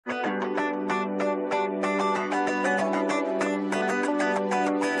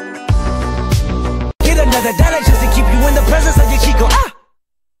another dollar just to keep you in the presence of your Chico. Ah,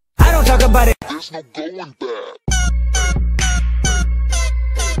 I don't talk about it. There's no going back.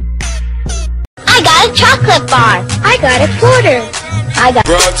 I got a chocolate bar. I got a quarter. I got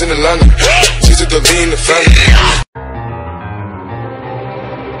Broads in Atlanta. She's a lean the family.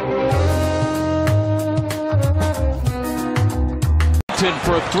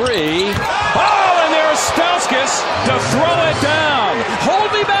 For three. Oh, and there's Stauskas to throw it down.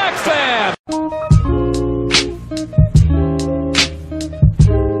 Hold me back, fan.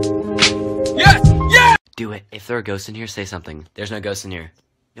 Yes, yes. Do it. If there are ghosts in here, say something. There's no ghosts in here.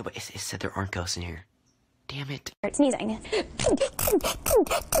 No, but it said there aren't ghosts in here. Damn it. Start sneezing.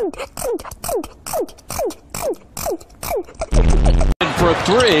 For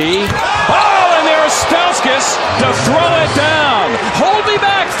three. Oh, and there's Stauskas to throw it down. Hold me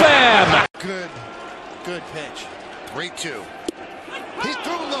back, fam. Good pitch. 3-2. He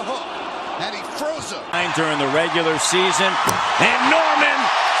threw the hook, and he froze him. During the regular season, and Norman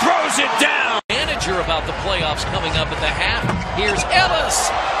throws it down. Manager about the playoffs coming up at the half. Here's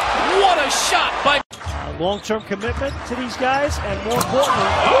Ellis. What a shot by... Long-term commitment to these guys, and more importantly...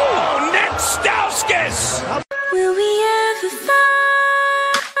 Oh, Nick Stauskas! Will we ever find?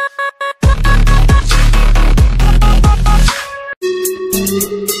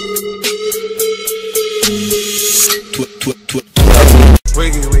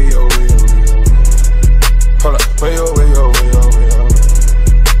 Hold up, way yo.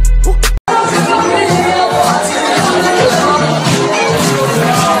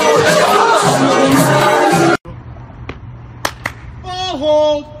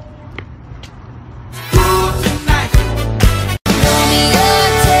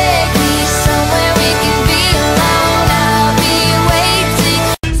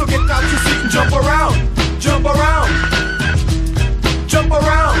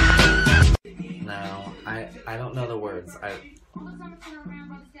 I don't know the words.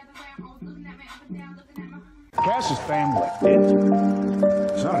 Cass is family.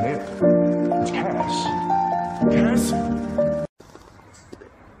 It's not it. It's Cass. Cass?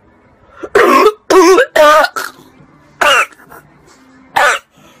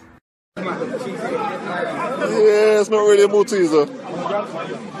 Yeah, it's not really a Malteser.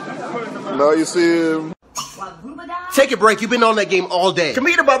 Now you see him. Take a break. You've been on that game all day. Give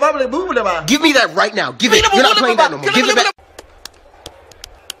me that right now. Give it. You're not playing that no more. Give it back.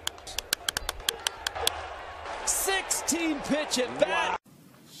 16 pitch at bat.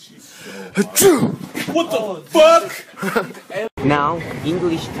 What the fuck? Now,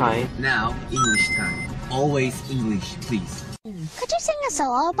 English time. Now, English time. Always English, please. Could you sing us a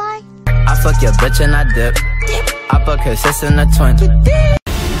lullaby? I fuck your bitch and I dip. I fuck her sis and a twin.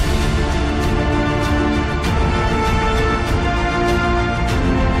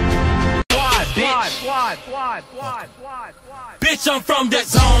 Bitch, I'm from that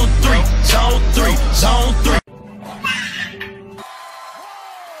zone 3.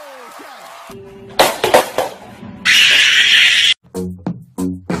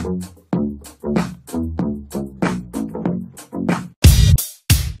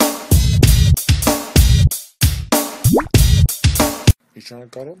 You trying to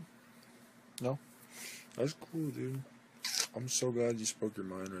cuddle? No? That's cool, dude. I'm so glad you spoke your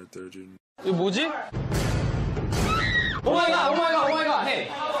mind right there, dude. 이거 뭐지? Oh my god, hey!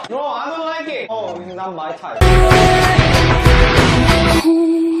 No, I don't like it! Oh, it's not my type.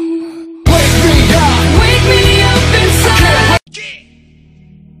 Wake me up inside!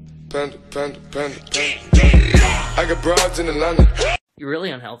 Panda. I got broads in Atlanta. You're really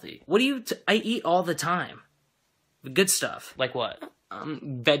unhealthy. What do you... I eat all the time. The good stuff. Like what?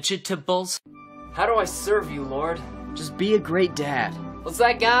 Vegetables. How do I serve you, Lord? Just be a great dad. What's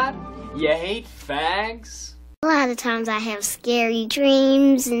that, God? You hate fags? A lot of times I have scary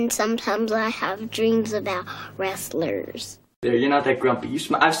dreams, and sometimes I have dreams about wrestlers. There, you're not that grumpy. You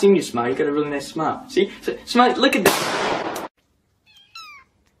smile. I've seen you smile. You got a really nice smile. See? Smile. Look at this.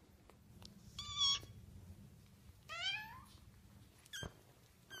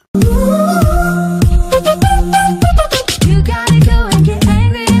 You gotta go and get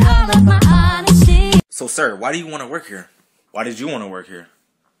angry at all of my honesty. So, sir, why do you want to work here? Why did you want to work here?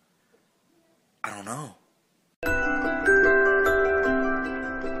 I don't know.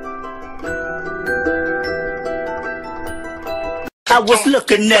 I was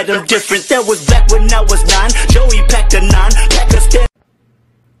looking at him different. That was back when I was 9. Joey packed a 9. Pack a step.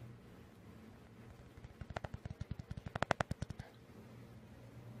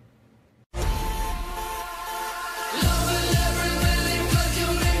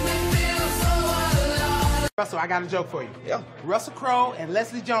 Russell, I got a joke for you. Yeah. Russell Crowe and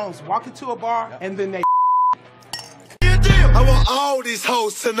Leslie Jones walk into a bar, and then they I want all these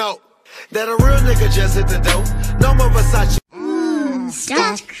hoes to know that a real nigga just hit the dope. No more Versace.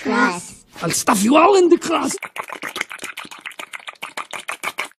 Stuffed crust. I'll stuff you all in the crust.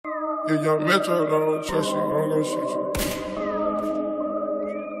 If your metro don't trust you, I'm gonna shoot you.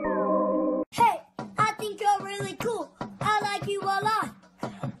 Hey, I think you're really cool. I like you a lot.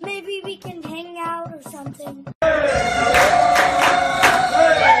 Maybe we can hang out or something.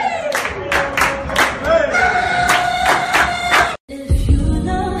 If you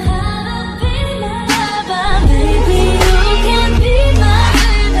know how to be my lover, maybe you can be my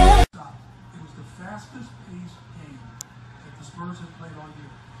lover. It was the fastest paced game that the Spurs have played all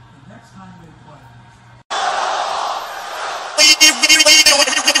year. The next time they play.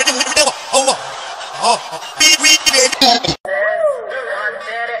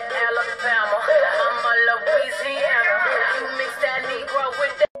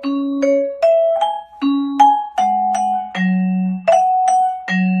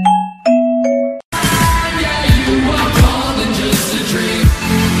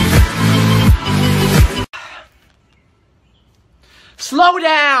 Slow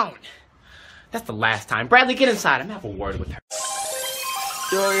down! That's the last time. Bradley, get inside. I'm gonna have a word with her.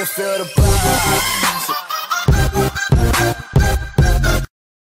 Do you feel the buzz?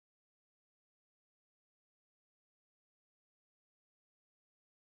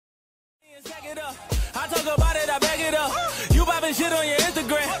 I talk about it, I back it up. You poppin' shit on your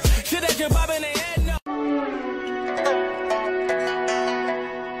Instagram. Shit that you poppin' they head no.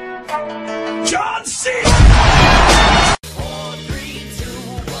 John C. 4, 3, 2,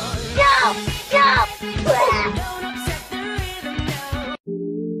 1.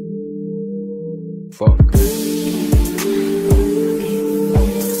 Fuck.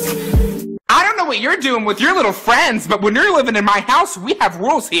 I don't know what you're doing with your little friends, but when you're living in my house, we have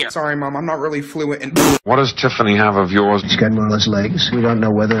rules here. Sorry, Mom, I'm not really fluent in... What does Tiffany have of yours? She's got one of those legs. We don't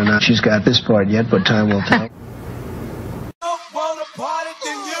know whether or not she's got this part yet, but time will tell.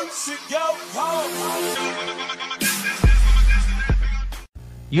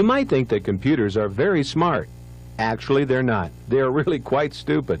 You might think that computers are very smart. Actually, they're not. They're really quite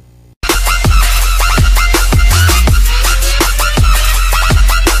stupid.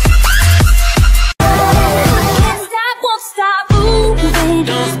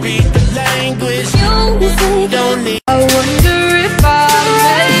 Don't speak the language. Don't need. I wonder if I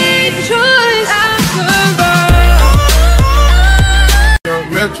made the choice after all.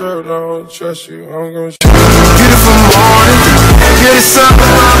 Metro don't trust you, I'm gonna shoot you. Beautiful morning, get it up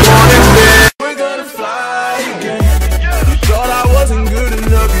in my morning bed. We're gonna fly again. You thought I wasn't good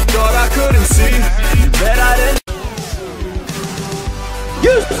enough. You thought I couldn't see. You bet I didn't.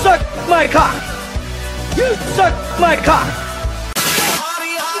 You suck my cock. You suck my cock.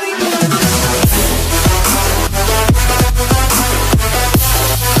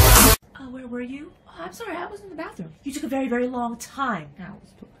 Where were you? Oh, I'm sorry, I was in the bathroom. You took a very, very long time. I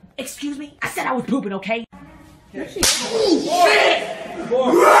was pooping. Excuse me? I said I was pooping, okay? No.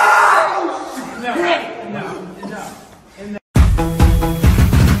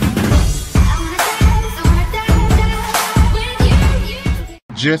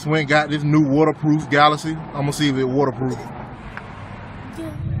 Just went got this new waterproof Galaxy. I'm gonna see if it's waterproof.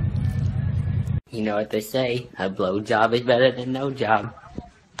 You know what they say, a blowjob is better than no job.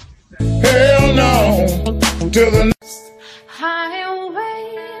 Hell no to the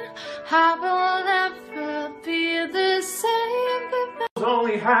Highway, I will never be the same.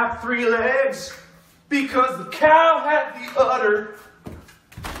 Only have 3 legs because the cow had the udder.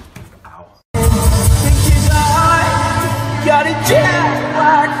 Ow. Think you died, got it jacked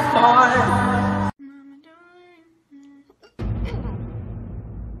like fire.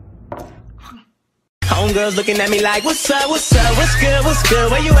 Homegirls looking at me like, what's up, what's up, what's good,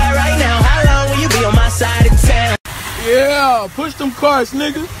 where you at right now? How long will you be on my side of town? Yeah, push them carts,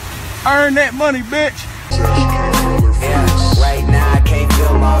 nigga. Earn that money, bitch. Right now I can't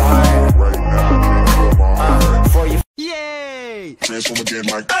feel my heart. For you. Yay! Transform again,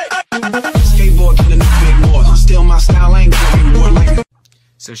 Mike. Skateboard killing the big boy. Still my style ain't going more like.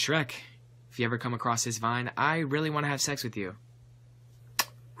 So Shrek, if you ever come across this vine, I really want to have sex with you.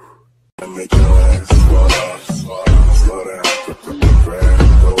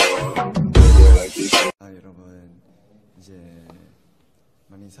 여러분 이제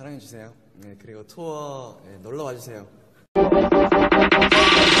많이 사랑해 주세요. 네, 그리고 투어 놀러 와 주세요.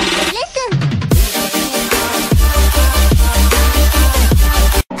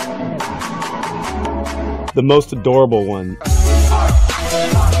 The most adorable one.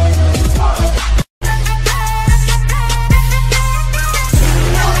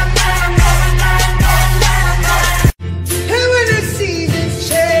 Here we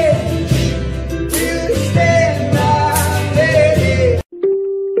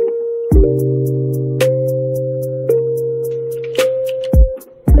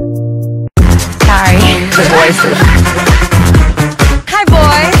the voices. Hi,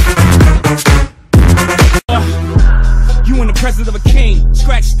 boy. You in the presence of a king.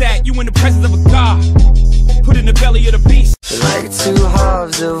 Scratch that. You in the presence of a god. Put in the belly of the beast. Like two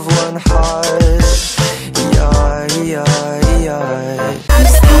halves of one heart. I'm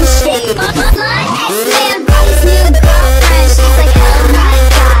still shaking. She's like, oh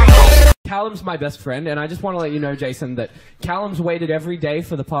my god. Callum's my best friend, and I just want to let you know, Jason, that Callum's waited every day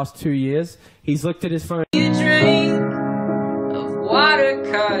for the past 2 years. He's looked at his phone. You drink of water,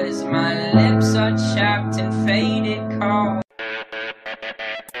 cause my lips are chapped and faded cold.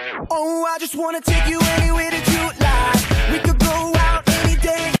 Oh, I just wanna take you anywhere that you like. We could go out any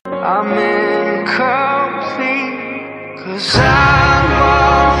day. I'm incomplete, cause I'm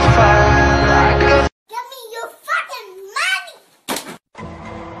on fire like a... Give me your fucking money!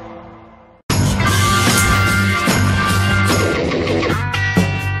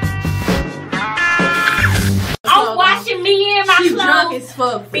 I'm washing me in my clothes. Drunk as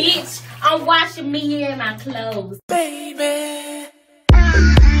fuck, bitch. I'm washing me in my clothes. Baby. I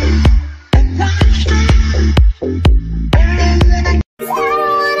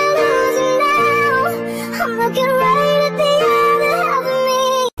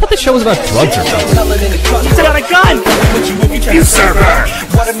thought the show was about drugs or something. It's about a gun! You server!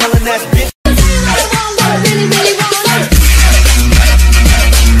 Watermelon ass bitch!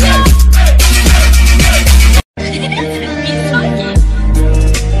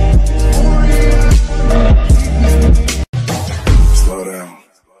 Slow down.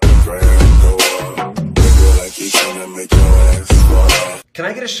 Can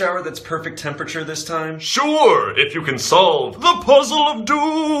I get a shower that's perfect temperature this time? Sure, if you can solve the puzzle of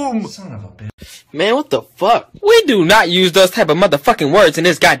doom. Son of a bitch. Man, what the fuck? We do not use those type of motherfucking words in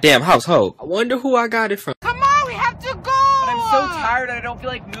this goddamn household. I wonder who I got it from. Come on, we have to go! But I'm so tired and I don't feel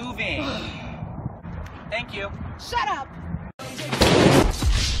like moving. Thank you. Shut up!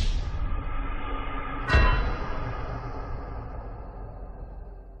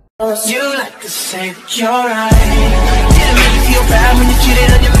 You like to say that you're right. Didn't make you feel bad when you cheated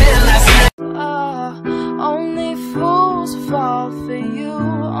on your man last night. Only fools fall for you.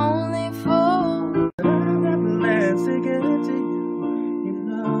 Only fools.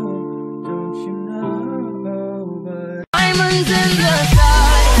 Diamonds in the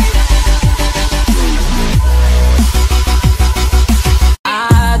sky. I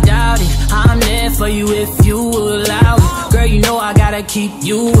doubt it. I'm there for you if you allow it. Girl, you know I gotta keep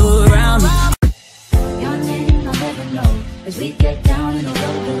you around me. Your name I'll never know. As we get down in the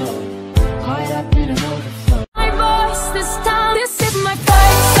road below. Caught up in an overflow. My voice this time. This is my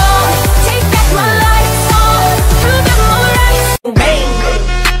fight song. Take back my life song. Through the moonlight. Bang!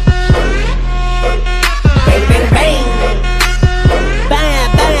 Bang, bang, bang! Bang,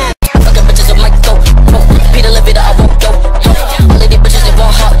 bang! Fucking bitches up like go. Peter Levita, I won't go. All of these bitches, they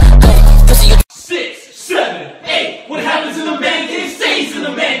want hot. Pussy, you. 6, 7, 8. What happens in the man cave stays in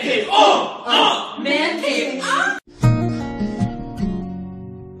the man cave. Man cave.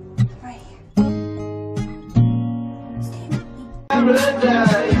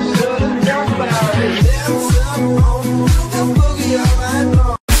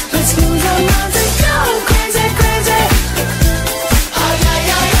 Let's lose our minds and go crazy, crazy.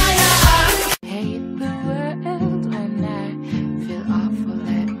 Hate the world when I feel awful.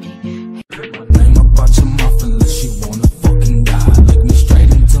 Let me. Name about your mouth unless you wanna fucking die. Look me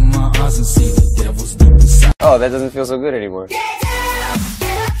straight into my eyes and see the devil's deep inside. Oh, that doesn't feel so good anymore.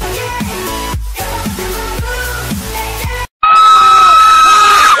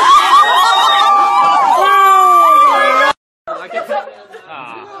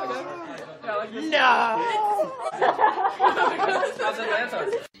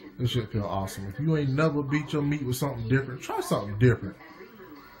 This shit feel awesome. If you ain't never beat your meat with something different, try something different.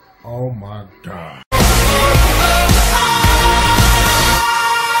 Oh my god.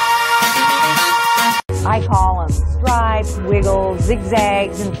 I call them stripes, wiggles,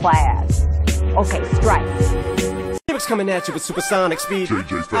 zigzags, and plaids. Okay, stripes. Kim's coming at you with supersonic speed.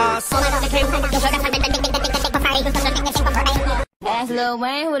 Ask Lil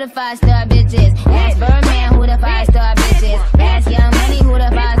Wayne who the 5-star bitches. Ask Birdman who the 5-star bitches. Ask Young Money who the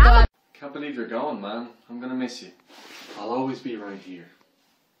 5-star. Can't believe you're gone, man. I'm gonna miss you. I'll always be right here.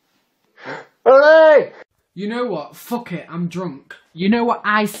 Hooray! You know what? Fuck it, I'm drunk. You know what,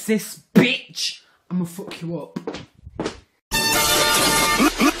 ISIS bitch? I'm gonna fuck you up.